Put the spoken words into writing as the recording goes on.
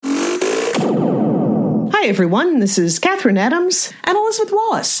Hi, everyone. This is Catherine Adams and Elizabeth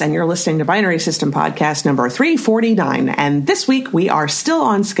Wallace, and you're listening to Binary System Podcast number 349. And this week, we are still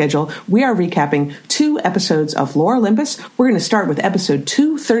on schedule. We are recapping 2 episodes of Lore Olympus. We're going to start with episode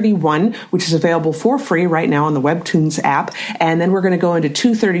 231, which is available for free right now on the Webtoons app. And then we're going to go into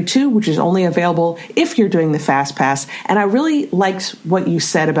 232, which is only available if you're doing the Fast Pass. And I really liked what you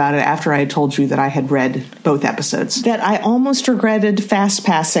said about it after I had told you that I had read both episodes. That I almost regretted Fast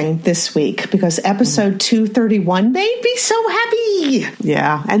Passing this week because episode 231 made me so happy.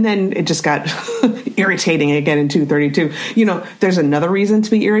 Yeah, and then it just got irritating again in 232. You know, there's another reason to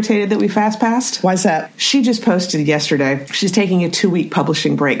be irritated that we fast passed. Why's that? She just posted yesterday. She's taking a 2-week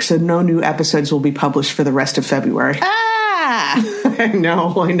publishing break, so no new episodes will be published for the rest of February. I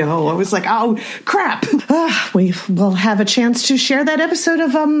know. I was like, oh, crap. We will have a chance to share that episode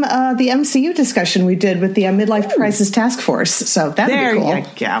of the MCU discussion we did with the Midlife Crisis Task Force. So that'd be cool. There you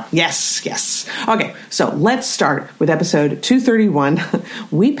go. Yes. Okay, so let's start with episode 231.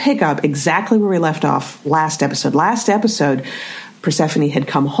 We pick up exactly where we left off last episode. Last episode, Persephone had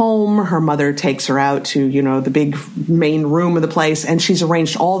come home. Her mother takes her out to, the big main room of the place, and she's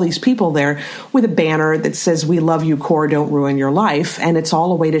arranged all these people there with a banner that says, "We love you, Kor, don't ruin your life." And it's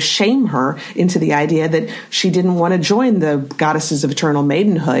all a way to shame her into the idea that she didn't want to join the goddesses of eternal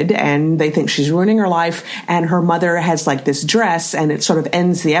maidenhood, and they think she's ruining her life. And her mother has like this dress, and it sort of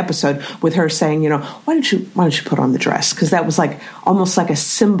ends the episode with her saying, why don't you put on the dress? Because that was like almost like a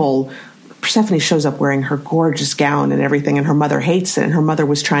symbol. Persephone shows up wearing her gorgeous gown and everything, and her mother hates it, and her mother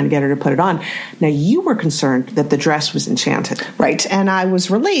was trying to get her to put it on. Now, you were concerned that the dress was enchanted. Right, and I was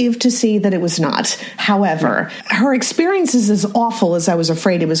relieved to see that it was not. However, her experience is as awful as I was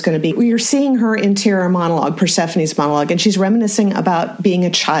afraid it was going to be. You're seeing her interior monologue, Persephone's monologue, and she's reminiscing about being a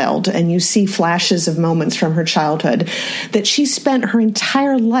child, and you see flashes of moments from her childhood that she spent her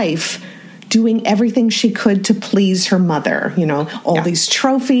entire life doing everything she could to please her mother, these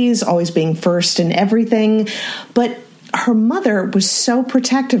trophies, always being first in everything. But her mother was so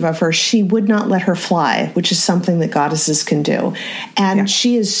protective of her, she would not let her fly, which is something that goddesses can do. And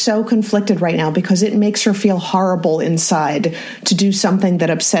she is so conflicted right now because it makes her feel horrible inside to do something that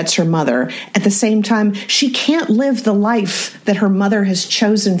upsets her mother. At the same time, she can't live the life that her mother has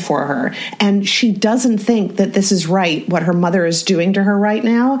chosen for her. And she doesn't think that this is right, what her mother is doing to her right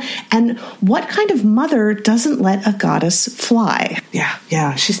now. And what kind of mother doesn't let a goddess fly?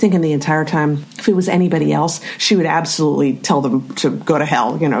 Yeah. She's thinking the entire time, if it was anybody else, she would absolutely tell them to go to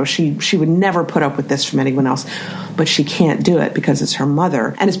hell. She would never put up with this from anyone else, but she can't do it because it's her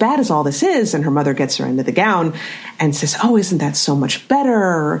mother. And as bad as all this is, and her mother gets her into the gown and says, "Oh, isn't that so much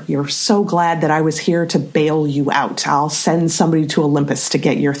better? You're so glad that I was here to bail you out. I'll send somebody to Olympus to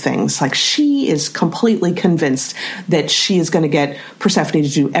get your things." Like, she is completely convinced that she is going to get Persephone to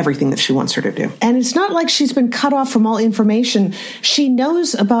do everything that she wants her to do. And it's not like she's been cut off from all information. She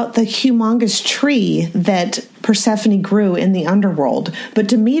knows about the humongous tree that Persephone grew in the underworld, but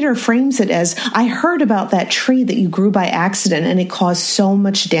Demeter frames it as, "I heard about that tree that you grew by accident and it caused so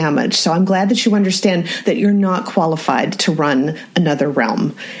much damage. So I'm glad that you understand that you're not qualified to run another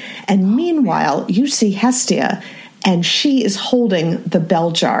realm." And meanwhile, you see Hestia, and she is holding the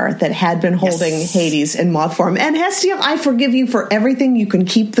bell jar that had been holding Hades in moth form. And Hestia, I forgive you for everything. You can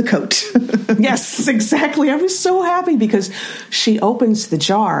keep the coat. Yes, exactly. I was so happy because she opens the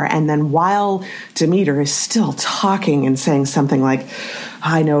jar, and then while Demeter is still talking and saying something like,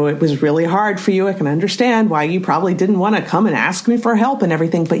 "I know it was really hard for you. I can understand why you probably didn't want to come and ask me for help and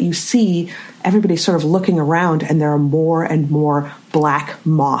everything." But you see everybody sort of looking around, and there are more and more black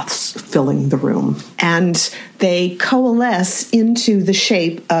moths filling the room. And they coalesce into the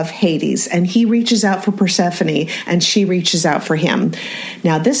shape of Hades. And he reaches out for Persephone, and she reaches out for him.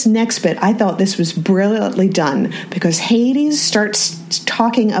 Now, this next bit, I thought this was brilliantly done, because Hades starts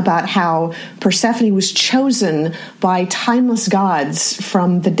talking about how Persephone was chosen by timeless gods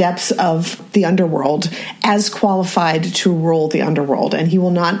from the depths of the underworld as qualified to rule the underworld. And he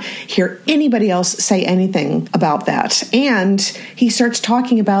will not hear anybody else say anything about that. And he starts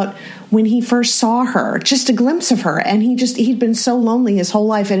talking about when he first saw her, just a glimpse of her, and he'd been so lonely his whole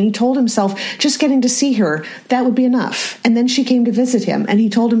life, and he told himself just getting to see her, that would be enough. And then she came to visit him, and he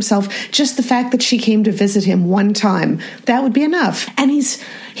told himself just the fact that she came to visit him one time, that would be enough. And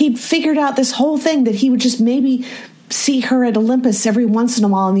he'd figured out this whole thing that he would just maybe see her at Olympus every once in a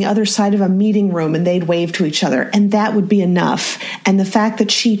while on the other side of a meeting room, and they'd wave to each other, and that would be enough. And the fact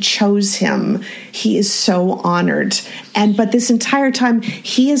that she chose him, he is so honored. But this entire time,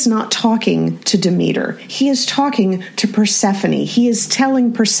 he is not talking to Demeter. He is talking to Persephone. He is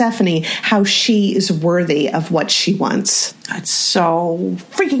telling Persephone how she is worthy of what she wants. It's so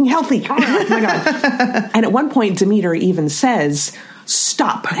freaking healthy. Oh my God. And at one point, Demeter even says,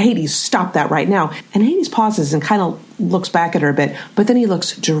 "Stop, Hades, stop that right now." And Hades pauses and kind of looks back at her a bit, but then he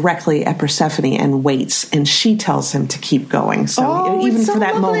looks directly at Persephone and waits, and she tells him to keep going. So even for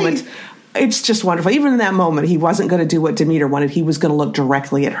that moment, it's just wonderful. Even in that moment, he wasn't going to do what Demeter wanted. He was going to look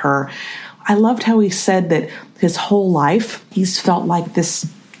directly at her. I loved how he said that his whole life, he's felt like this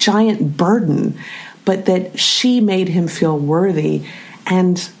giant burden, but that she made him feel worthy,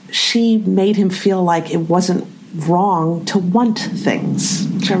 and she made him feel like it wasn't wrong to want things,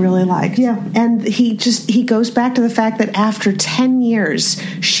 which I really liked. Yeah, and he goes back to the fact that after 10 years,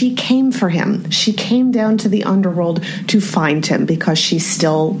 she came for him. She came down to the underworld to find him because she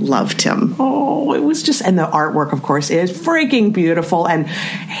still loved him. Oh, it was just, and the artwork, of course, is freaking beautiful, and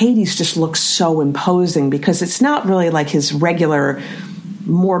Hades just looks so imposing because it's not really like his regular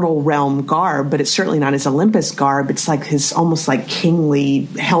mortal realm garb, but it's certainly not his Olympus garb. It's like his almost like kingly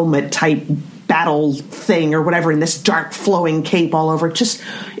helmet type battle thing or whatever, in this dark flowing cape all over.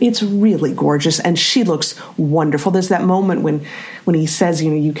 It's really gorgeous, and she looks wonderful. There's that moment when he says,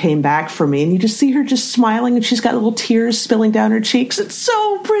 "You came back for me," and you just see her just smiling, and she's got little tears spilling down her cheeks. It's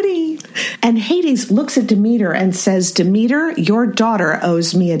so pretty. And Hades looks at Demeter and says, "Demeter, your daughter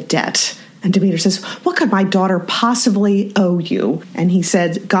owes me a debt." And Demeter says, "What could my daughter possibly owe you?" And he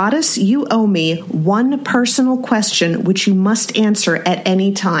said, "Goddess, you owe me one personal question which you must answer at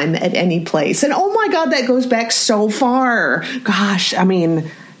any time, at any place." And oh my God, that goes back so far. Gosh, I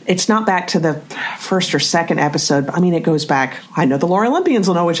mean, it's not back to the first or second episode. I mean, it goes back. I know the Lore Olympians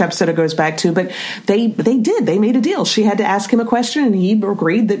will know which episode it goes back to, but they did. They made a deal. She had to ask him a question, and he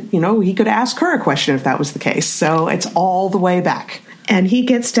agreed that, he could ask her a question if that was the case. So it's all the way back. And he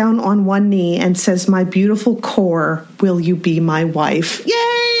gets down on one knee and says, "My beautiful core, will you be my wife?" Yay!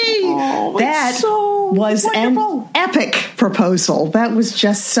 Oh, that was wonderful. An epic proposal. That was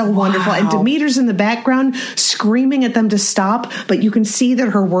just so wonderful. And Demeter's in the background screaming at them to stop, but you can see that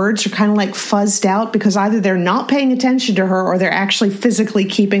her words are kind of like fuzzed out because either they're not paying attention to her or they're actually physically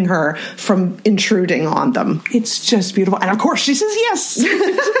keeping her from intruding on them. It's just beautiful. And of course she says yes.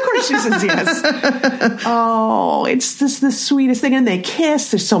 Of course she says yes. Oh, it's the sweetest thing. And they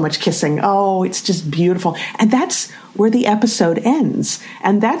kiss. There's so much kissing. Oh, it's just beautiful. And that's where the episode ends.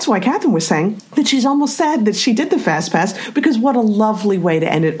 And that's why Catherine was saying that she's almost sad that she did the Fast Pass, because what a lovely way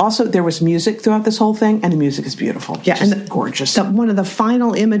to end it. Also, there was music throughout this whole thing, and the music is beautiful. Yeah, just and gorgeous. One of the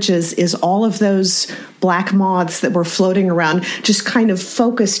final images is all of those black moths that were floating around just kind of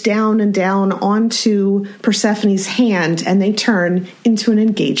focus down and down onto Persephone's hand, and they turn into an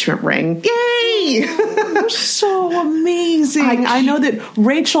engagement ring. Yay! So amazing. I know that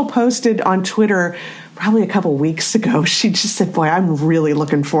Rachel posted on Twitter probably a couple weeks ago. She just said, "Boy, I'm really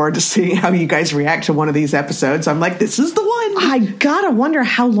looking forward to seeing how you guys react to one of these episodes." I'm like, this is the one. I gotta wonder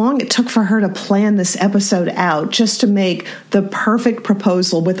how long it took for her to plan this episode out just to make the perfect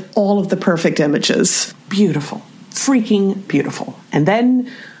proposal with all of the perfect images. Beautiful. Freaking beautiful. And then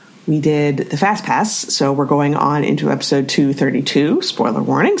we did the Fast Pass. So we're going on into episode 232, spoiler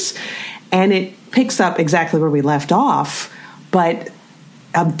warnings. And it picks up exactly where we left off, but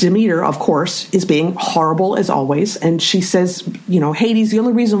Demeter, of course, is being horrible as always. And she says, Hades, the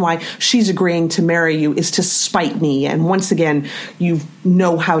only reason why she's agreeing to marry you is to spite me. And once again, you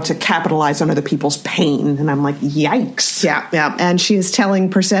know how to capitalize on other people's pain. And I'm like, yikes. Yeah. And she is telling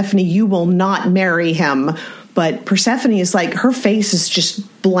Persephone, "You will not marry him." But Persephone is like, her face is just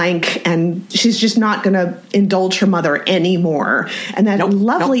blank, and she's just not going to indulge her mother anymore. And that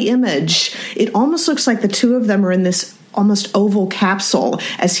lovely image, it almost looks like the two of them are in this almost oval capsule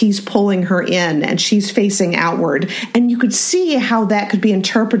as he's pulling her in and she's facing outward. And you could see how that could be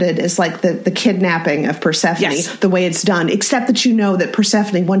interpreted as like the kidnapping of Persephone, the way it's done, except that that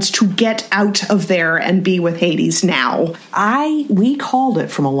Persephone wants to get out of there and be with Hades now. We called it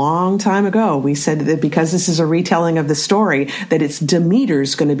from a long time ago. We said that because this is a retelling of the story, that it's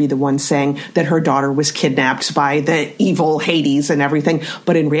Demeter's going to be the one saying that her daughter was kidnapped by the evil Hades and everything.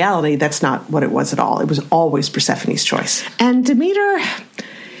 But in reality, that's not what it was at all. It was always Persephone's choice. And Demeter,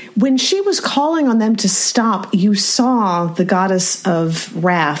 when she was calling on them to stop, you saw the goddess of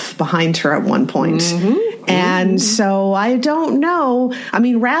wrath behind her at one point. Mm-hmm. And so I don't know. I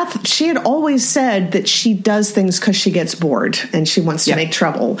mean, Wrath, she had always said that she does things because she gets bored and she wants to make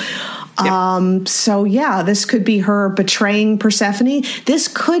trouble. So yeah, this could be her betraying Persephone. This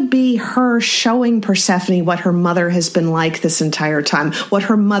could be her showing Persephone what her mother has been like this entire time, what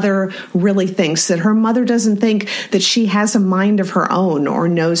her mother really thinks, that her mother doesn't think that she has a mind of her own or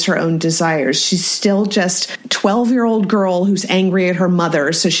knows her own desires. She's still just a 12-year-old girl who's angry at her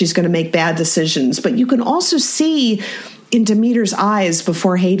mother, so she's going to make bad decisions. But you can also see in Demeter's eyes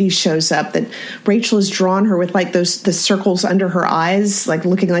before Hades shows up that Rachel has drawn her with like the circles under her eyes, like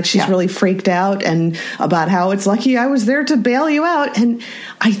looking like she's really freaked out, and about how it's lucky I was there to bail you out. And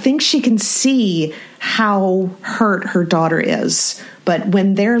I think she can see how hurt her daughter is. But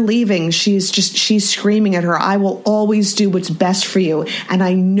when they're leaving, she's screaming at her, I will always do what's best for you, and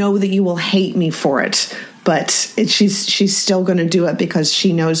I know that you will hate me for it. But she's still going to do it because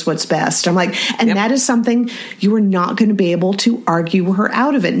she knows what's best. I'm like, and that is something you are not going to be able to argue her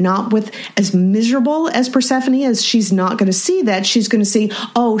out of it. Not with as miserable as Persephone is. She's not going to see that. She's going to see,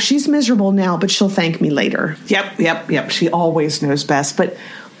 oh, she's miserable now, but she'll thank me later. Yep. She always knows best. But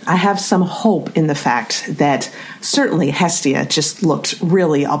I have some hope in the fact that certainly Hestia just looked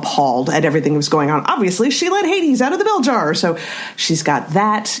really appalled at everything that was going on. Obviously, she let Hades out of the bell jar, so she's got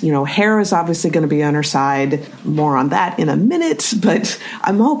that. Hera's obviously going to be on her side. More on that in a minute, but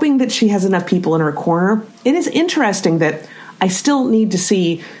I'm hoping that she has enough people in her corner. It is interesting that I still need to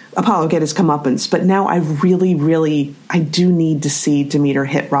see Apollo get his comeuppance, but now I do need to see Demeter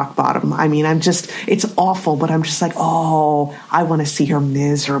hit rock bottom. I mean, it's awful, but I'm just like, oh, I want to see her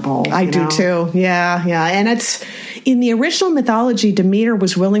miserable. I do too. Yeah. And it's in the original mythology, Demeter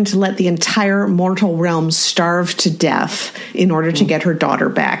was willing to let the entire mortal realm starve to death in order to get her daughter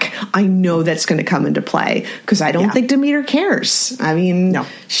back. I know that's going to come into play because I don't think Demeter cares. I mean,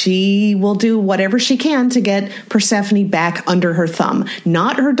 she will do whatever she can to get Persephone back under her thumb.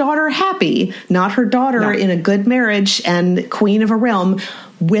 Not her daughter happy, not her daughter in a good marriage and queen of a realm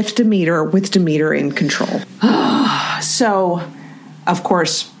with Demeter in control. So, of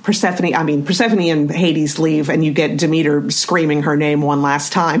course, Persephone and Hades leave, and you get Demeter screaming her name one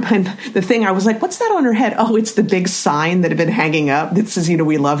last time. And the thing, I was like, what's that on her head? Oh, it's the big sign that had been hanging up that says,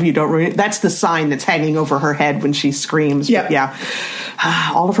 we love you, don't ruin it. That's the sign that's hanging over her head when she screams. Yeah.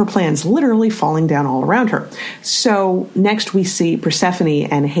 All of her plans literally falling down all around her. So next we see Persephone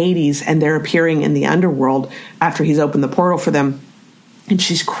and Hades, and they're appearing in the underworld after he's opened the portal for them. And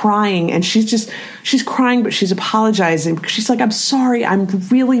she's crying, and she's crying, but she's apologizing because she's like, I'm sorry. I'm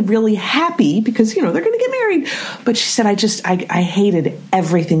really, really happy because, they're going to get married. But she said, I hated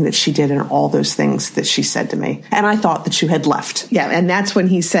everything that she did and all those things that she said to me. And I thought that you had left. Yeah. And that's when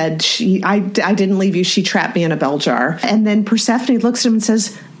he said, I didn't leave you. She trapped me in a bell jar. And then Persephone looks at him and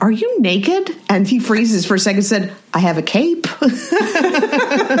says, are you naked? And he freezes for a second and said, I have a cape.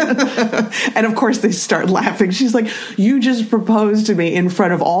 And of course they start laughing. She's like, you just proposed to me in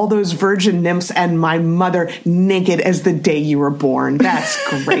front of all those virgin nymphs and my mother naked as the day you were born.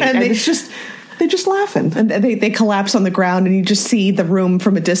 That's great. and they're just laughing. And they collapse on the ground, and you just see the room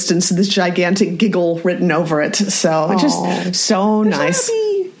from a distance, this gigantic giggle written over it. So it's just so nice.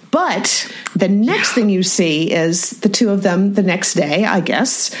 Happy. But the next thing you see is the two of them the next day, I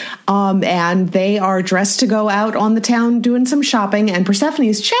guess, and they are dressed to go out on the town doing some shopping, and Persephone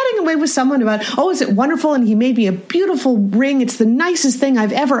is chatting away with someone about, oh, is it wonderful? And he made me a beautiful ring. It's the nicest thing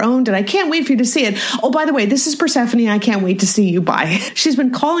I've ever owned, and I can't wait for you to see it. Oh, by the way, this is Persephone. I can't wait to see you buy. She's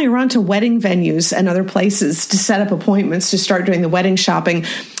been calling around to wedding venues and other places to set up appointments to start doing the wedding shopping.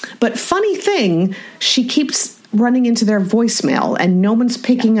 But funny thing, she keeps running into their voicemail, and no one's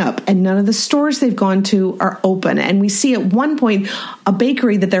picking up, and none of the stores they've gone to are open. And we see at one point a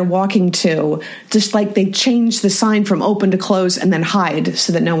bakery that they're walking to, just like they change the sign from open to close and then hide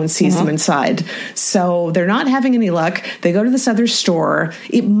so that no one sees them inside. So they're not having any luck. They go to this other store.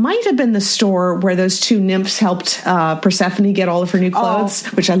 It might have been the store where those two nymphs helped Persephone get all of her new clothes,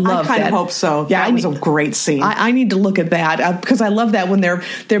 which I love. I kind of hope so. Yeah, that was a great scene. I need to look at that because I love that when they're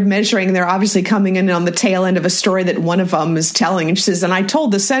measuring. They're obviously coming in on the tail end of a story that one of them is telling, and she says, and I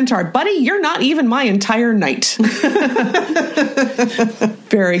told the centaur, buddy, you're not even my entire night.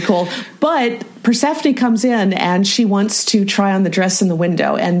 Very cool. But Persephone comes in and she wants to try on the dress in the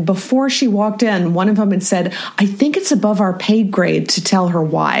window, and before she walked in, one of them had said, I think it's above our pay grade to tell her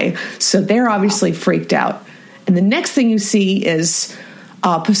why. So they're obviously freaked out. And the next thing you see is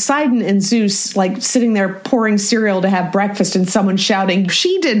Poseidon and Zeus like sitting there pouring cereal to have breakfast, and someone shouting,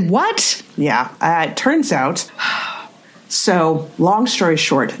 she did what? Yeah, it turns out. So long story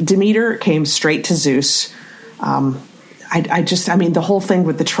short, Demeter came straight to Zeus. I mean, the whole thing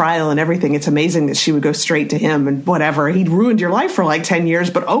with the trial and everything, it's amazing that she would go straight to him and whatever. He'd ruined your life for like 10 years,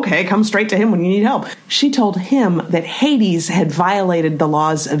 but okay, come straight to him when you need help. She told him that Hades had violated the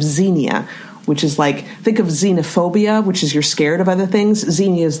laws of Xenia, which is like, think of xenophobia, which is you're scared of other things.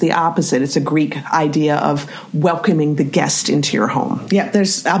 Xenia is the opposite. It's a Greek idea of welcoming the guest into your home. Yeah,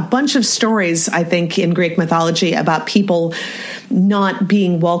 there's a bunch of stories, I think, in Greek mythology about people not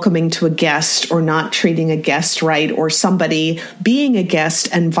being welcoming to a guest or not treating a guest right, or somebody being a guest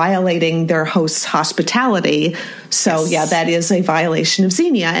and violating their host's hospitality. So, yeah, that is a violation of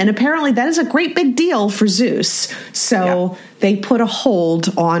Xenia. And apparently that is a great big deal for Zeus. So they put a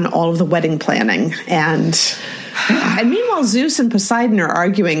hold on all of the wedding planning. And meanwhile, Zeus and Poseidon are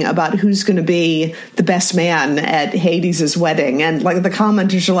arguing about who's going to be the best man at Hades' wedding. And like the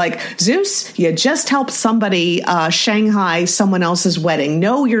commenters are like, Zeus, you just helped somebody Shanghai someone else's wedding.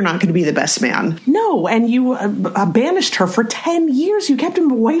 No, you're not going to be the best man. No, and you banished her for 10 years. You kept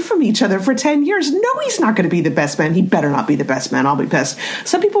him away from each other for 10 years. No, he's not going to be the best man. He better not be the best man. I'll be pissed.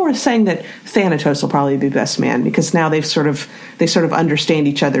 Some people were saying that Thanatos will probably be best man because now they sort of understand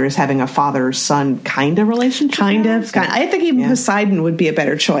each other as having a father-son kind of relationship. Kind of. I think even Poseidon would be a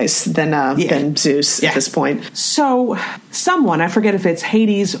better choice than Zeus at this point. So someone, I forget if it's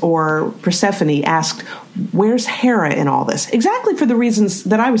Hades or Persephone, asked, where's Hera in all this? Exactly for the reasons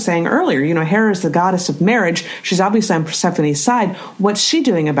that I was saying earlier. You know, Hera is the goddess of marriage. She's obviously on Persephone's side. What's she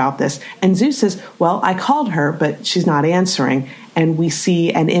doing about this? And Zeus says, well, I called her, but she's not answering. And we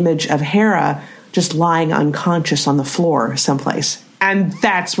see an image of Hera just lying unconscious on the floor someplace. And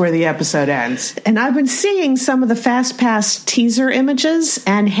that's where the episode ends. And I've been seeing some of the Fast Pass teaser images,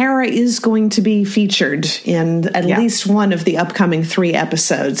 and Hera is going to be featured in at least one of the upcoming 3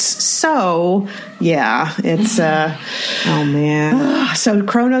 episodes. So, yeah, it's... oh, man. So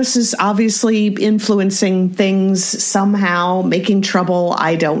Kronos is obviously influencing things somehow, making trouble,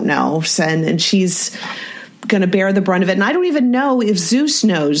 I don't know. And she's going to bear the brunt of it. And I don't even know if Zeus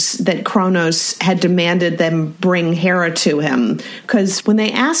knows that Kronos had demanded them bring Hera to him. Because when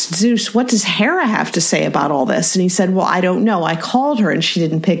they asked Zeus, what does Hera have to say about all this? And he said, well, I don't know. I called her and she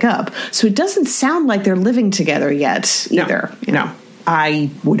didn't pick up. So it doesn't sound like they're living together yet either. No. I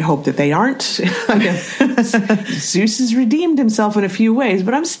would hope that they aren't. Zeus has redeemed himself in a few ways,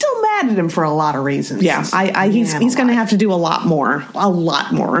 but I'm still mad at him for a lot of reasons. Yeah, he's going to have to do a lot more. A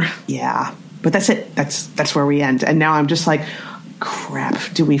lot more. Yeah. But that's it. That's where we end. And now I'm just like,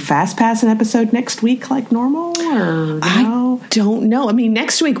 crap. Do we fast pass an episode next week like normal? Or no? I don't know. I mean,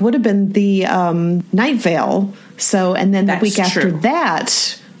 next week would have been the Night Vale. So, and then the week after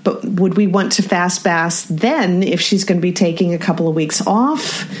that. But would we want to fast pass then if she's going to be taking a couple of weeks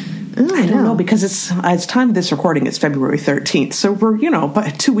off? I don't know, because it's time of this recording, it's February 13th. So we're,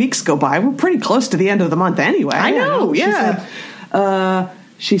 but 2 weeks go by. We're pretty close to the end of the month anyway. I know,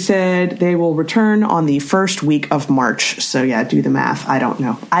 She said they will return on the first week of March. So yeah, do the math. I don't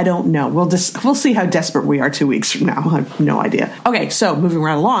know. We'll see how desperate we are 2 weeks from now. I have no idea. Okay, so moving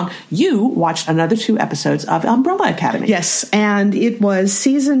right along, you watched another 2 episodes of Umbrella Academy. Yes, and it was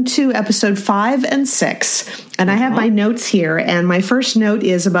season 2, episode 5 and 6. And I have my notes here, and my first note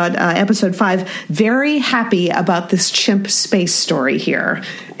is about episode 5. Very happy about this chimp space story here.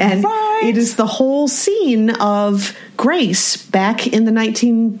 And it is the whole scene of Grace back in the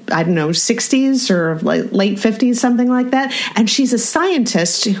 60s or late 50s, something like that. And she's a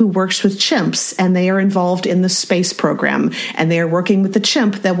scientist who works with chimps, and they are involved in the space program. And they are working with the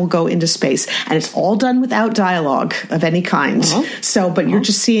chimp that will go into space. And it's all done without dialogue of any kind. But you're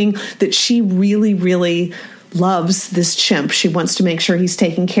just seeing that she really, really loves this chimp. She wants to make sure he's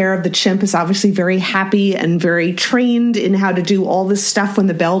taken care of. The chimp is obviously very happy and very trained in how to do all this stuff when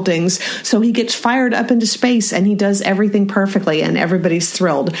the bell dings. So he gets fired up into space and he does everything perfectly and everybody's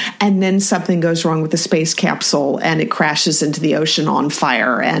thrilled. And then something goes wrong with the space capsule and it crashes into the ocean on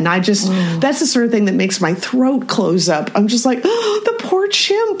fire. And that's the sort of thing that makes my throat close up. I'm just like, oh, the poor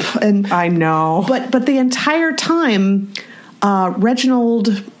chimp. And I know. But the entire time,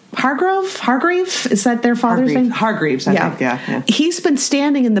 Reginald Hargreave, is that their father's name? Hargreaves, I think, yeah. He's been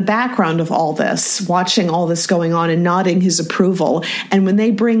standing in the background of all this, watching all this going on and nodding his approval. And when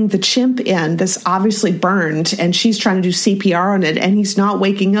they bring the chimp in, this obviously burned, and she's trying to do CPR on it, and he's not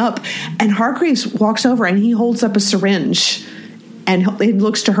waking up. And Hargreaves walks over and he holds up a syringe. And he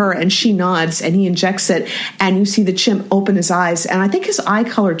looks to her and she nods and he injects it and you see the chimp open his eyes and I think his eye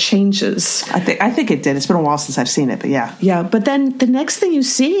color changes. I think it did. It's been a while since I've seen it, but yeah. Yeah, but then the next thing you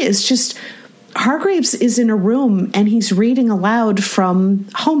see is just Hargreaves is in a room and he's reading aloud from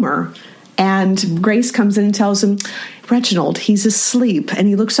Homer. And Grace comes in and tells him, Reginald, he's asleep. And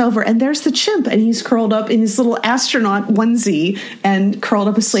he looks over, and there's the chimp, and he's curled up in his little astronaut onesie and curled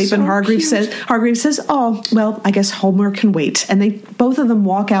up asleep. So and Hargreaves says, oh, well, I guess Homer can wait. And both of them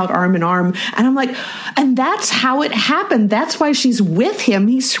walk out arm in arm. And I'm like, and that's how it happened. That's why she's with him.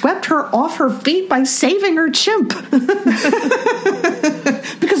 He swept her off her feet by saving her chimp.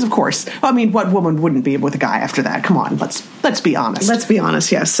 Because, of course, I mean, what woman wouldn't be with a guy after that? Come on, let's be honest. Let's be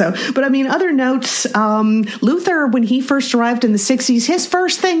honest, yes. So, but I mean, other notes, Luther, when he first arrived in the 60s, his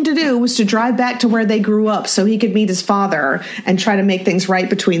first thing to do was to drive back to where they grew up so he could meet his father and try to make things right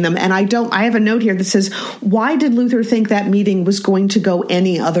between them. And I have a note here that says, why did Luther think that meeting was going to go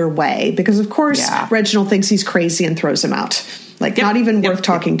any other way? Because, of course, Reginald thinks he's crazy and throws him out. Not even worth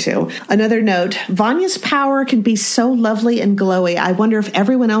talking to. Another note, Vanya's power can be so lovely and glowy. I wonder if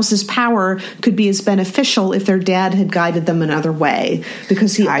everyone else's power could be as beneficial if their dad had guided them another way.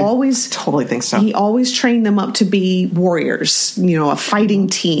 Because I always totally think so. He always trained them up to be warriors, a fighting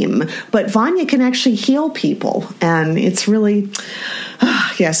team. But Vanya can actually heal people. And it's really...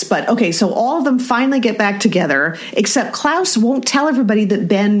 Yes, but okay, so all of them finally get back together, except Klaus won't tell everybody that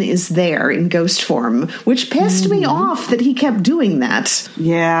Ben is there in ghost form, which pissed me off that he kept doing that.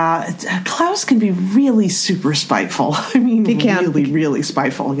 Yeah, Klaus can be really super spiteful. I mean, he can. Really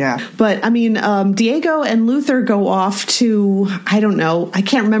spiteful, yeah. But, I mean, Diego and Luther go off to, I don't know, I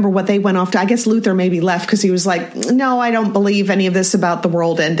can't remember what they went off to. I guess Luther maybe left because he was like, no, I don't believe any of this about the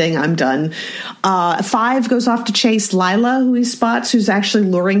world ending. I'm done. Five goes off to chase Lila, who he spots, who's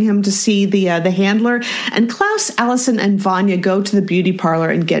actually luring him to see the handler. And Klaus, Allison, and Vanya go to the beauty parlor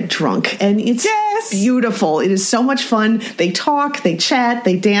and get drunk. And it's beautiful. It is so much fun. They talk, they chat,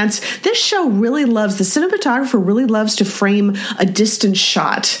 they dance. This show really loves, the cinematographer really loves to frame a distant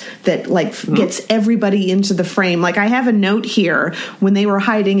shot that gets everybody into the frame. Like I have a note here when they were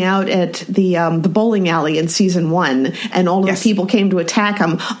hiding out at the bowling alley in season 1 and all of the people came to attack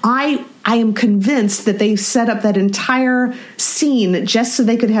them. I am convinced that they set up that entire scene just so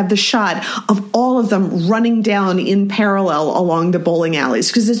they could have the shot of all of them running down in parallel along the bowling alleys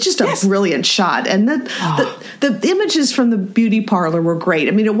because it's just a brilliant shot. And the images from the beauty parlor were great.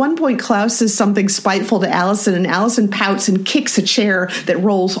 I mean, at one point, Klaus says something spiteful to Allison, and Allison pouts and kicks a chair that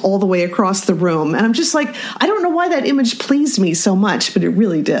rolls all the way across the room. And I'm just like, I don't know why that image pleased me so much, but it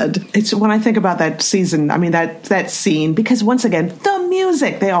really did. It's when I think about that season, I mean, that scene, because once again, the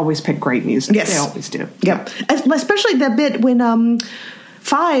music, they always pick great music. Yes. They always do. Yep. Especially that bit when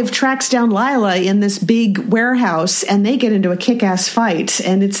Five tracks down Lila in this big warehouse and they get into a kick-ass fight.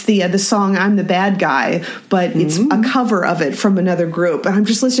 And it's the song I'm the Bad Guy, but it's a cover of it from another group. And I'm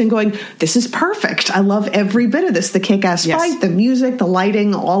just listening going, this is perfect. I love every bit of this. The kick-ass fight, the music, the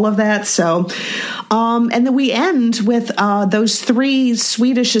lighting, all of that. So, and then we end with those 3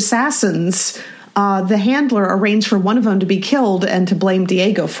 Swedish assassins. The handler arranged for one of them to be killed and to blame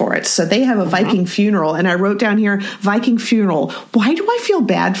Diego for it. So they have a Viking funeral. And I wrote down here, Viking funeral. Why do I feel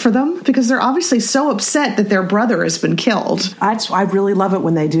bad for them? Because they're obviously so upset that their brother has been killed. I really love it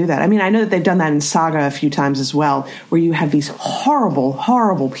when they do that. I mean, I know that they've done that in Saga a few times as well, where you have these horrible,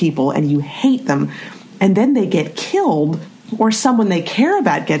 horrible people and you hate them. And then they get killed or someone they care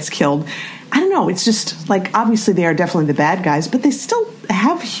about gets killed. I don't know. It's just like, obviously they are definitely the bad guys, but they still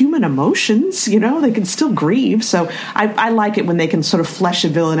have human emotions, they can still grieve. So I like it when they can sort of flesh a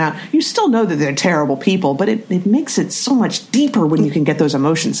villain out. You still know that they're terrible people, but it makes it so much deeper when you can get those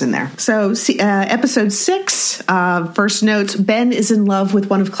emotions in there. So episode 6, first notes, Ben is in love with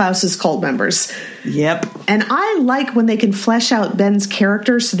one of Klaus's cult members. Yep. And I like when they can flesh out Ben's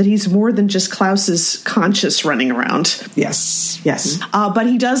character so that he's more than just Klaus's conscience running around. Yes. But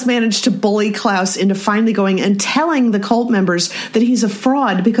he does manage to bully Klaus into finally going and telling the cult members that he's a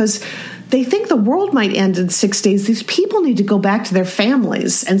fraud because they think the world might end in 6 days. These people need to go back to their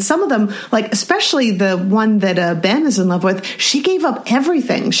families. And some of them, like especially the one that Ben is in love with, she gave up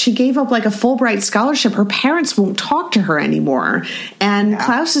everything. She gave up like a Fulbright scholarship. Her parents won't talk to her anymore. And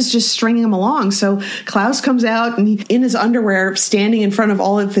Klaus is just stringing him along. So Klaus comes out and in his underwear, standing in front of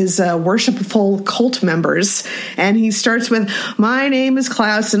all of his worshipful cult members. And he starts with, my name is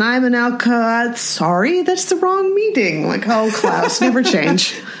Klaus and I'm an alcoholic. Sorry, that's the wrong meeting. Like, oh, Klaus, never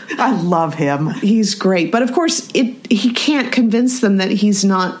change. I love him. He's great. But of course, he can't convince them that he's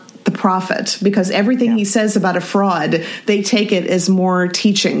not the prophet because everything he says about a fraud, they take it as more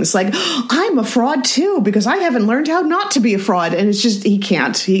teachings. Like, I'm a fraud too because I haven't learned how not to be a fraud. And it's just, he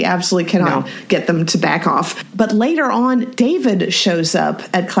can't. He absolutely cannot get them to back off. But later on, David shows up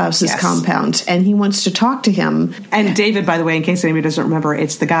at Klaus's compound and he wants to talk to him. And David, by the way, in case anybody doesn't remember,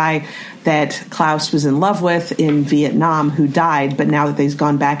 it's the guy that Klaus was in love with in Vietnam who died. But now that they've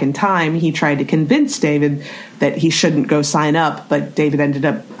gone back in time, he tried to convince David that he shouldn't go sign up, but David ended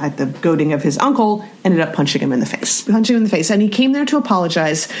up, at the goading of his uncle, ended up punching him in the face. And he came there to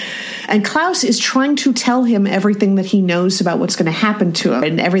apologize. And Klaus is trying to tell him everything that he knows about what's going to happen to him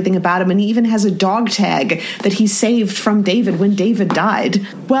and everything about him. And he even has a dog tag that he saved from David when David died.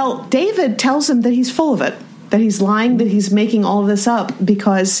 Well, David tells him that he's full of it, that he's lying, that he's making all of this up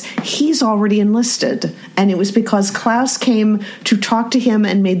because he's already enlisted. And it was because Klaus came to talk to him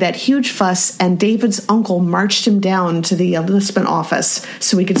and made that huge fuss, and David's uncle marched him down to the enlistment office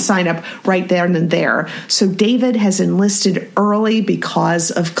so he could sign up right there and there. So David has enlisted early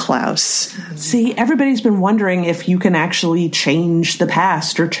because of Klaus. See, everybody's been wondering if you can actually change the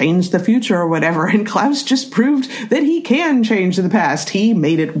past or change the future or whatever, and Klaus just proved that he can change the past. He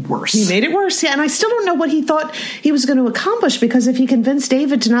made it worse. Yeah, and I still don't know what he thought he was going to accomplish, because if he convinced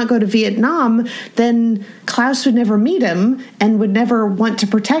David to not go to Vietnam, then Klaus would never meet him and would never want to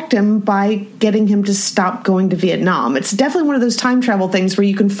protect him by getting him to stop going to Vietnam. It's definitely one of those time travel things where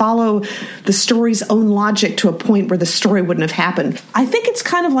you can follow the story's own logic to a point where the story wouldn't have happened. I think it's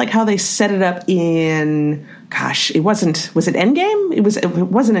kind of like how they set it up in... was it Endgame?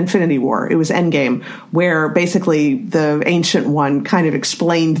 It wasn't Infinity War. It was Endgame, where basically the Ancient One kind of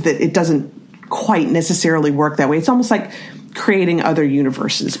explained that it doesn't quite necessarily work that way. It's almost like creating other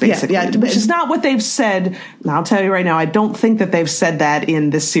universes, basically, which is not what they've said. And I'll tell you right now, I don't think that they've said that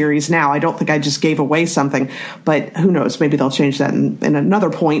in this series now. I don't think I just gave away something, but who knows? Maybe they'll change that in another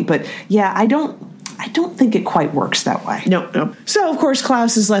point. But yeah, I don't think it quite works that way. No. So, of course,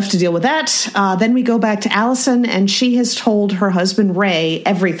 Klaus is left to deal with that. Then we go back to Allison, and she has told her husband, Ray,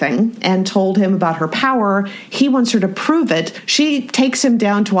 everything and told him about her power. He wants her to prove it. She takes him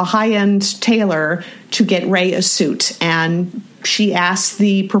down to a high-end tailor to get Ray a suit, and she asks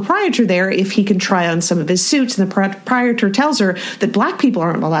the proprietor there if he can try on some of his suits, and the proprietor tells her that black people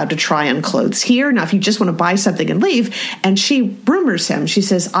aren't allowed to try on clothes here. Now, if you just want to buy something and leave, and she rumors him. She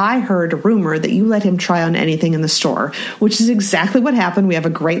says, I heard a rumor that you let him try on anything in the store, which is exactly what happened. We have a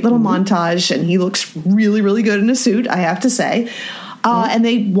great little montage, and he looks really, really good in a suit, I have to say. And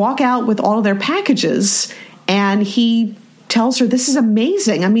they walk out with all of their packages, and he tells her, this is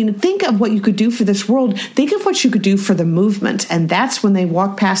amazing. I mean, think of what you could do for this world. Think of what you could do for the movement. And that's when they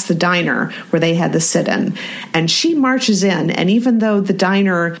walk past the diner where they had the sit-in. And she marches in, and even though the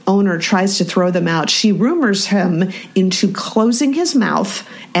diner owner tries to throw them out, she rumors him into closing his mouth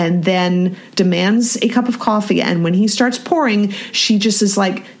and then demands a cup of coffee. And when he starts pouring, she just is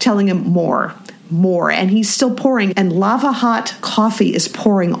like telling him more, and he's still pouring, and lava hot coffee is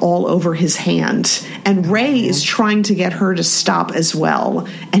pouring all over his hand, and Ray is trying to get her to stop as well,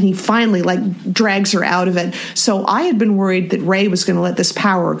 and he finally drags her out of it. So I had been worried that Ray was going to let this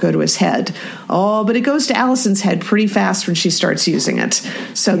power go to his head. But it goes to Allison's head pretty fast when she starts using it.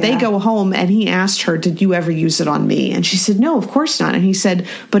 So they go home, and he asked her, did you ever use it on me? And she said, no, of course not. And he said,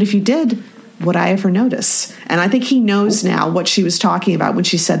 but if you did, would I ever notice? And I think he knows now what she was talking about when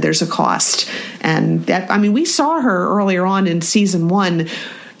she said there's a cost. And that, I mean, we saw her earlier on in season 1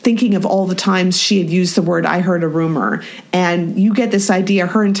 thinking of all the times she had used the word, I heard a rumor. And you get this idea,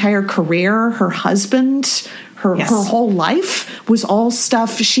 her entire career, her husband, her whole life was all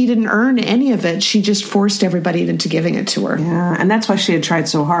stuff. She didn't earn any of it. She just forced everybody into giving it to her. Yeah, and that's why she had tried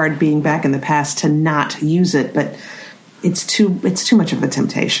so hard, being back in the past, to not use it. But it's too much of a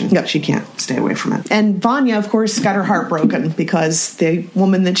temptation. Yep. She can't stay away from it. And Vanya, of course, got her heart broken because the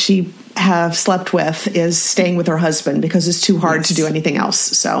woman that she have slept with is staying with her husband because it's too hard to do anything else.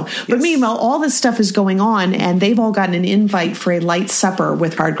 So, but meanwhile, all this stuff is going on, and they've all gotten an invite for a light supper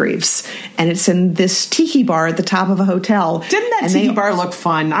with Hargreaves, and it's in this tiki bar at the top of a hotel. Didn't that tiki bar look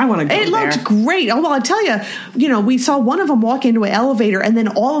fun? I want to go there. It looked great. Oh, well, I tell you, we saw one of them walk into an elevator, and then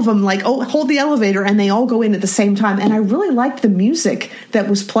all of them hold the elevator, and they all go in at the same time. And I really liked the music that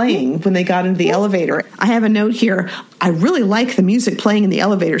was playing when they got into the elevator. I have a note here. I really like the music playing in the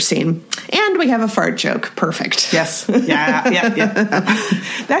elevator scene. And we have a fart joke. Perfect. Yes. Yeah.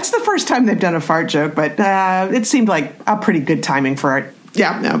 That's the first time they've done a fart joke, but it seemed like a pretty good timing for it.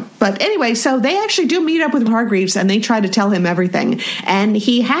 Yeah, no. But anyway, so they actually do meet up with Hargreaves, and they try to tell him everything. And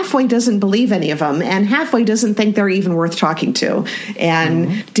he halfway doesn't believe any of them, and halfway doesn't think they're even worth talking to.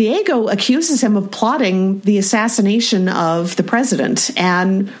 And Diego accuses him of plotting the assassination of the president.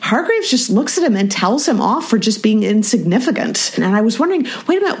 And Hargreaves just looks at him and tells him off for just being insignificant. And I was wondering,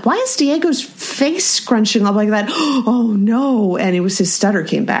 wait a minute, why is Diego's face scrunching up like that? Oh, no. And it was his stutter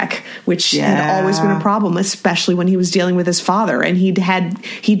came back, which had always been a problem, especially when he was dealing with his father. And he'd had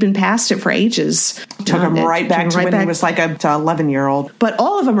he'd been past it for ages. Took him right back to when he was like a 11-year-old. But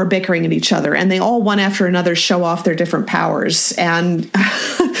all of them are bickering at each other, and they all one after another show off their different powers. And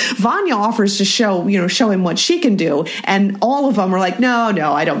Vanya offers to show him what she can do, and all of them are like, no,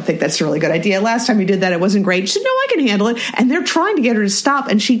 I don't think that's a really good idea. Last time you did that, it wasn't great. She said, no, I can handle it. And they're trying to get her to stop,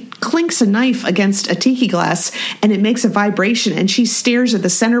 and she clinks a knife against a tiki glass, and it makes a vibration, and she stares at the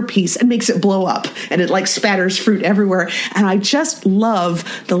centerpiece and makes it blow up, and it like spatters fruit everywhere. And I just love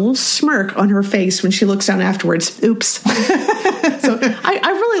the little smirk on her face when she looks down afterwards. Oops. So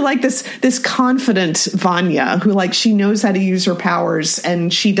I really like this confident Vanya who, like, she knows how to use her powers,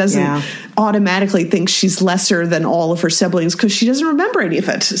 and she doesn't automatically think she's lesser than all of her siblings because she doesn't remember any of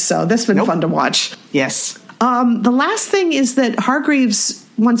it. So that's been fun to watch. Yes. The last thing is that Hargreaves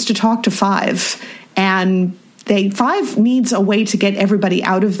wants to talk to Five, and Five needs a way to get everybody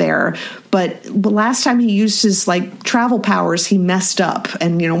out of there. But last time he used his travel powers, he messed up.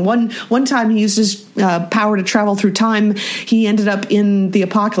 And one time he used his power to travel through time, he ended up in the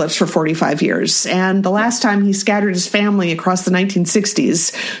apocalypse for 45 years. And the last time he scattered his family across the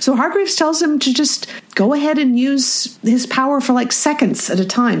 1960s. So Hargreaves tells him to just go ahead and use his power for seconds at a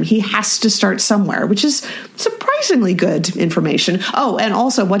time. He has to start somewhere, which is surprisingly good information. Oh, and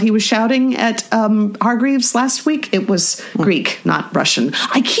also what he was shouting at Hargreaves last week, it was Greek, not Russian.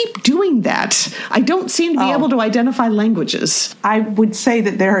 I keep doing that. I don't seem to be able to identify languages. I would say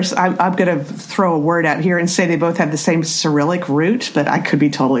that I'm going to throw a word out here and say they both have the same Cyrillic root, but I could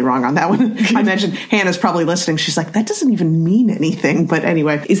be totally wrong on that one. I imagine Hannah's probably listening. She's like, that doesn't even mean anything. But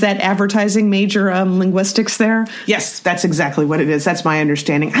anyway. Is that advertising major linguistics there? Yes, that's exactly what it is. That's my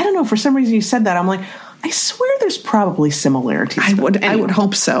understanding. I don't know. For some reason you said that. I'm like, I swear there's probably similarities. I would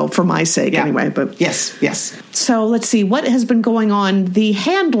hope so, for my sake anyway. But yes. So let's see what has been going on. The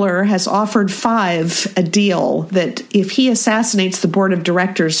handler has offered Five a deal that if he assassinates the board of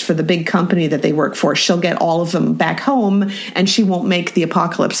directors for the big company that they work for, she'll get all of them back home, and she won't make the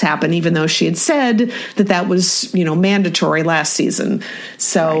apocalypse happen, even though she had said that was mandatory last season.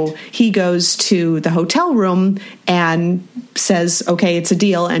 So he goes to the hotel room and says, okay, it's a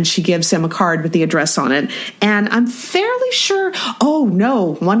deal, and she gives him a card with the address on it. And I'm fairly sure, oh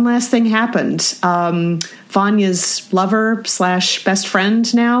no, one last thing happened. Vanya's lover / best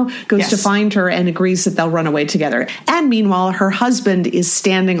friend now goes to find her and agrees that they'll run away together. And meanwhile, her husband is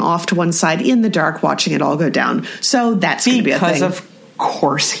standing off to one side in the dark watching it all go down. So that's going to be a thing. Because of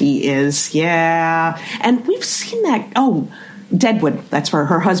course he is, yeah. And we've seen that, Deadwood. That's where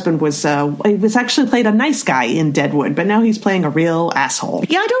her husband was. He was actually played a nice guy in Deadwood, but now he's playing a real asshole.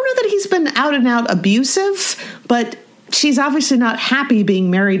 Yeah, I don't know that he's been out and out abusive, but she's obviously not happy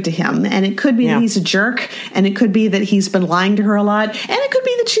being married to him. And it could be that he's a jerk, and it could be that he's been lying to her a lot, and it could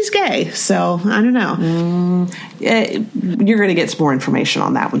be that she's gay. So I don't know. You're going to get some more information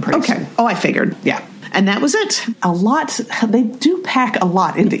on that one pretty soon. Oh, I figured. Yeah. And that was it. A lot. They do pack a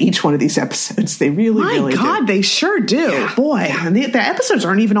lot into each one of these episodes. They really do. My God, they sure do. Yeah. Boy, and the episodes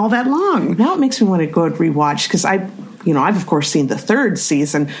aren't even all that long. Now it makes me want to go and rewatch, because I've of course seen the third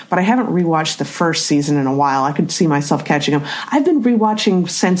season, but I haven't rewatched the first season in a while. I could see myself catching them. I've been rewatching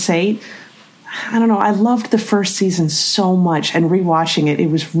Sense8. I don't know. I loved the first season so much, and rewatching it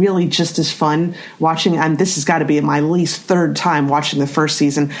was really just as fun watching. This has got to be my at least third time watching the first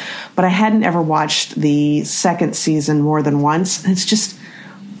season, but I hadn't ever watched the second season more than once. And it's just,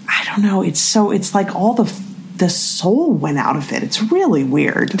 I don't know. It's like all the soul went out of it. It's really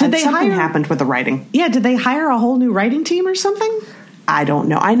weird. Something happened with the writing. Yeah. Did they hire a whole new writing team or something? I don't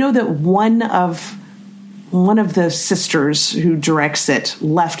know. I know that one of the sisters who directs it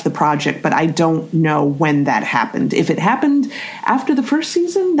left the project, but I don't know when that happened. If it happened after the first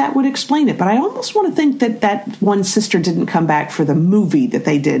season, that would explain it. But I almost want to think that one sister didn't come back for the movie that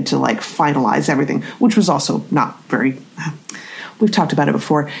they did to finalize everything, which was also not very, we've talked about it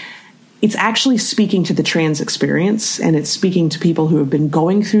before. It's actually speaking to the trans experience, and it's speaking to people who have been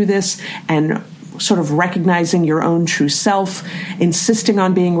going through this and sort of recognizing your own true self, insisting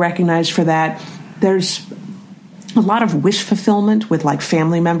on being recognized for that. There's a lot of wish fulfillment with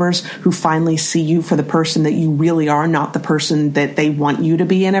family members who finally see you for the person that you really are, not the person that they want you to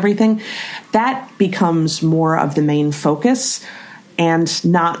be and everything. That becomes more of the main focus, and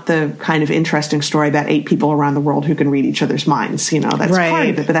not the kind of interesting story about 8 people around the world who can read each other's minds. That's part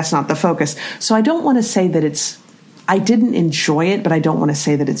of it, but that's not the focus. So I don't want to say that I didn't enjoy it, but I don't want to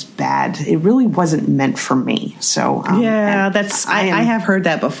say that it's bad. It really wasn't meant for me. So I have heard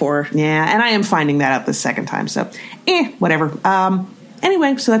that before. Yeah, and I am finding that out the second time. So, whatever.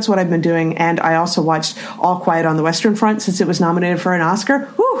 Anyway, so that's what I've been doing, and I also watched All Quiet on the Western Front since it was nominated for an Oscar.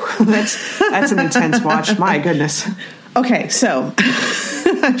 Whew, that's an intense watch. My goodness. Okay, so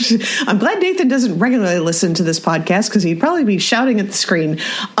I'm glad Nathan doesn't regularly listen to this podcast because he'd probably be shouting at the screen.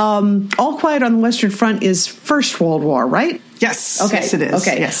 All Quiet on the Western Front is First World War, right? Yes. Okay. Yes, it is.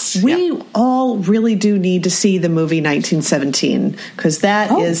 Okay. Yes. We all really do need to see the movie 1917 because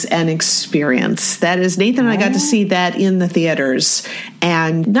that is an experience. That is, Nathan and I got to see that in the theaters.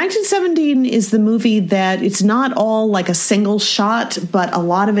 And 1917 is the movie that it's not all like a single shot, but a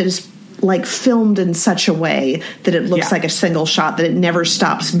lot of it is like filmed in such a way that it looks like a single shot, that it never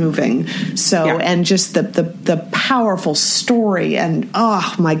stops moving. So, and just the powerful story, and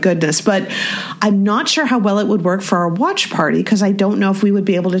oh my goodness. But I'm not sure how well it would work for our watch party because I don't know if we would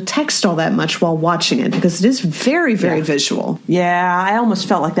be able to text all that much while watching it because it is very, very visual. Yeah, I almost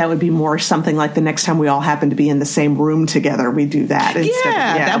felt like that would be more something like the next time we all happen to be in the same room together, we do that. Instead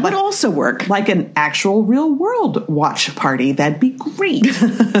That would also work. Like an actual real world watch party. That'd be great.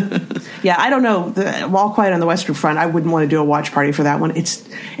 Yeah, I don't know. All Quiet on the Western Front, I wouldn't want to do a watch party for that one. It's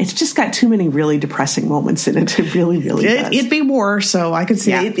just got too many really depressing moments in it. It really, really does. It'd be war, so I could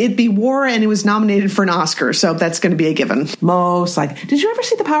see it. It'd be war, and it was nominated for an Oscar, so that's going to be a given. Most like. Did you ever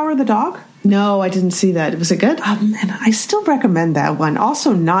see The Power of the Dog? No, I didn't see that. Was it good? And I still recommend that one.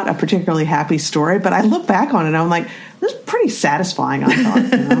 Also, not a particularly happy story, but I look back on it and I'm like, this is pretty satisfying, I thought.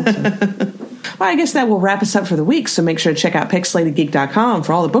 So. Well, I guess that will wrap us up for the week, so make sure to check out pixelatedgeek.com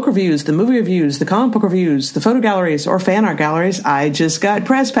for all the book reviews, the movie reviews, the comic book reviews, the photo galleries, or fan art galleries. I just got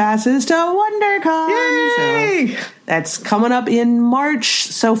press passes to WonderCon. Yay! So that's coming up in March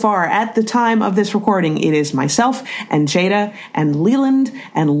so far. At the time of this recording, it is myself and Jada and Leland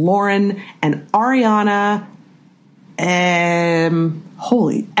and Lauren and Ariana and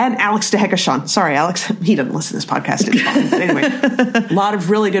Alex DeHekashon. Sorry, Alex. He doesn't listen to this podcast. It's fine. But anyway, a lot of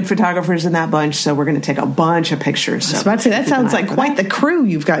really good photographers in that bunch, so we're going to take a bunch of pictures. So I was about to say, that sounds like quite the crew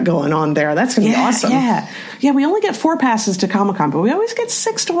you've got going on there. That's going to be awesome. Yeah, we only get 4 passes to Comic-Con, but we always get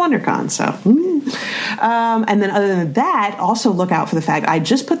 6 to WonderCon, so. And then other than that, also look out for the fact I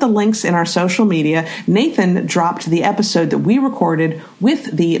just put the links in our social media. Nathan dropped the episode that we recorded with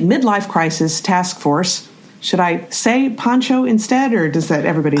the Midlife Crisis Task Force. Should I say Poncho instead, or does that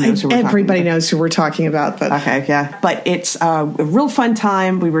everybody knows who we're talking about? Everybody knows who we're talking about. But. Okay, yeah. But it's a real fun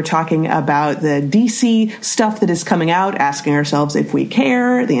time. We were talking about the DC stuff that is coming out, asking ourselves if we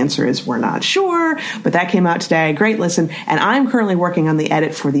care. The answer is we're not sure, but that came out today. Great listen. And I'm currently working on the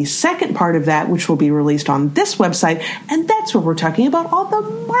edit for the second part of that, which will be released on this website. And that's where we're talking about all the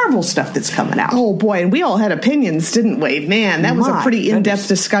Marvel stuff that's coming out. Oh, boy. And we all had opinions, didn't we? Man, that was a pretty in-depth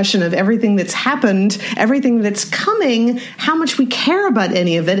discussion of everything that's happened, everything that's coming, how much we care about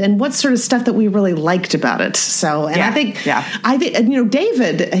any of it, and what sort of stuff that we really liked about it. So, and I think,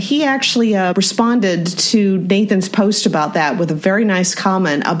 David, he actually responded to Nathan's post about that with a very nice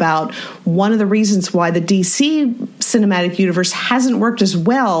comment about one of the reasons why the DC cinematic universe hasn't worked as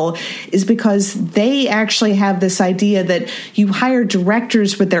well is because they actually have this idea that you hire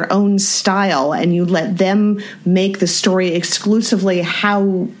directors with their own style and you let them make the story exclusively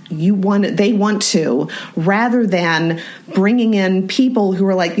how they want to, rather than bringing in people who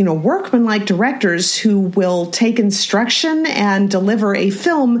are like, workman-like directors who will take instruction and deliver a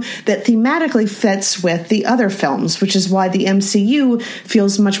film that thematically fits with the other films, which is why the MCU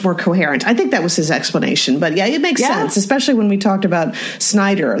feels much more coherent. I think that was his explanation. But yeah, it makes sense, especially when we talked about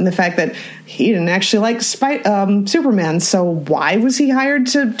Snyder and the fact that he didn't actually like Superman. So why was he hired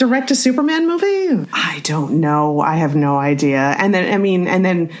to direct a Superman movie? I don't know. I have no idea. And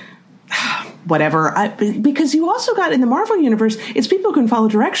then, whatever, because you also got in the Marvel universe, it's people who can follow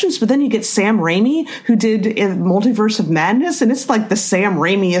directions, but then you get Sam Raimi, who did Multiverse of Madness, and it's like the Sam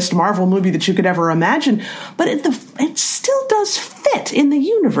Raimiest Marvel movie that you could ever imagine, but it still does fit in the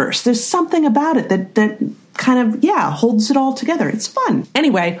universe. There's something about it that kind of, holds it all together. It's fun.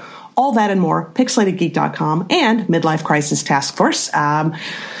 Anyway, all that and more, pixelatedgeek.com and Midlife Crisis Task Force.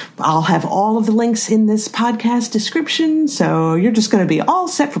 I'll have all of the links in this podcast description, so you're just going to be all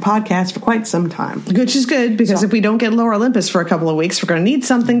set for podcasts for quite some time. Which is good, because if we don't get Lower Olympus for a couple of weeks, we're going to need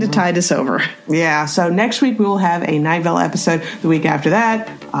something to tide us over. Yeah, so next week we will have a Night Vale episode. The week after that,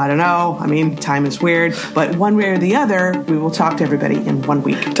 I don't know. Time is weird, but one way or the other, we will talk to everybody in 1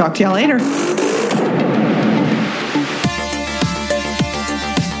 week. Talk to y'all later.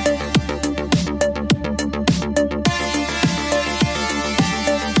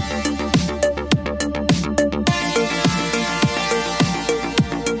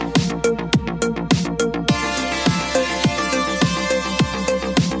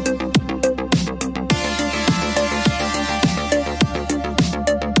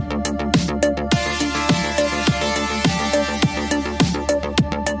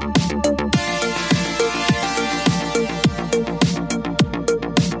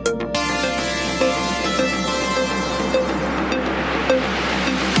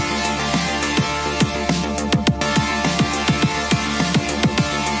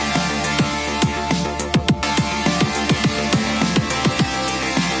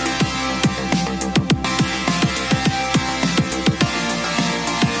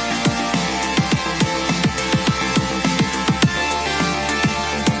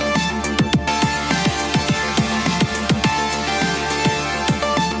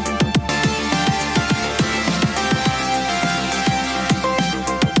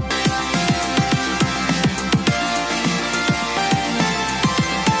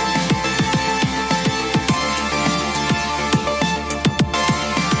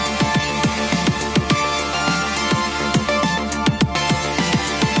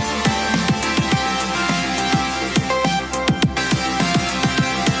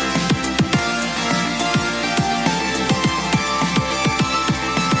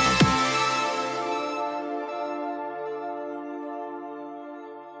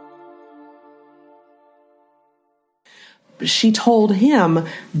 she told him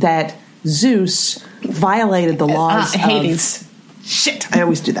that Zeus violated the laws Hades. Shit, I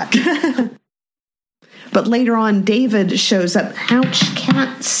always do that. But later on, David shows up. Ouch,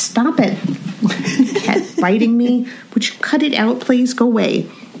 cat, stop it. Cat biting me. Would you cut it out, please? Go away.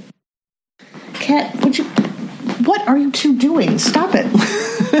 Cat, what are you two doing? Stop it.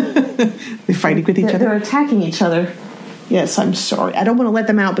 They're fighting with each other? They're attacking each other. Yes, I'm sorry. I don't want to let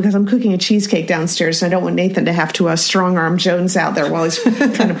them out because I'm cooking a cheesecake downstairs, and I don't want Nathan to have to strong-arm Jones out there while he's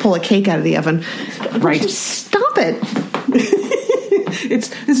trying to pull a cake out of the oven. Right. Stop it.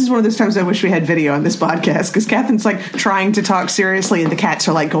 This is one of those times I wish we had video on this podcast, because Catherine's like trying to talk seriously and the cats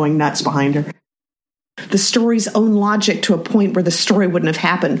are like going nuts behind her. The story's own logic to a point where the story wouldn't have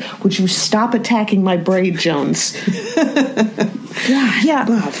happened. Would you stop attacking my braid, Jones? Yeah.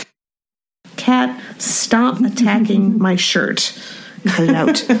 Love. Cat, stop attacking my shirt. Cut it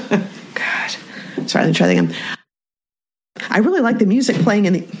out. God. Sorry, let me try that again. I really like the music playing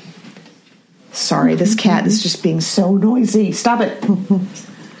in the... Sorry, this cat is just being so noisy. Stop it.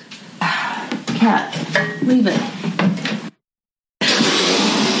 Cat, leave it.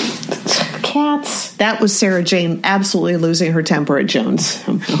 Cats. That was Sarah Jane absolutely losing her temper at Jones.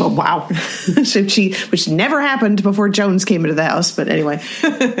 Oh, wow. Which never happened before Jones came into the house, but anyway.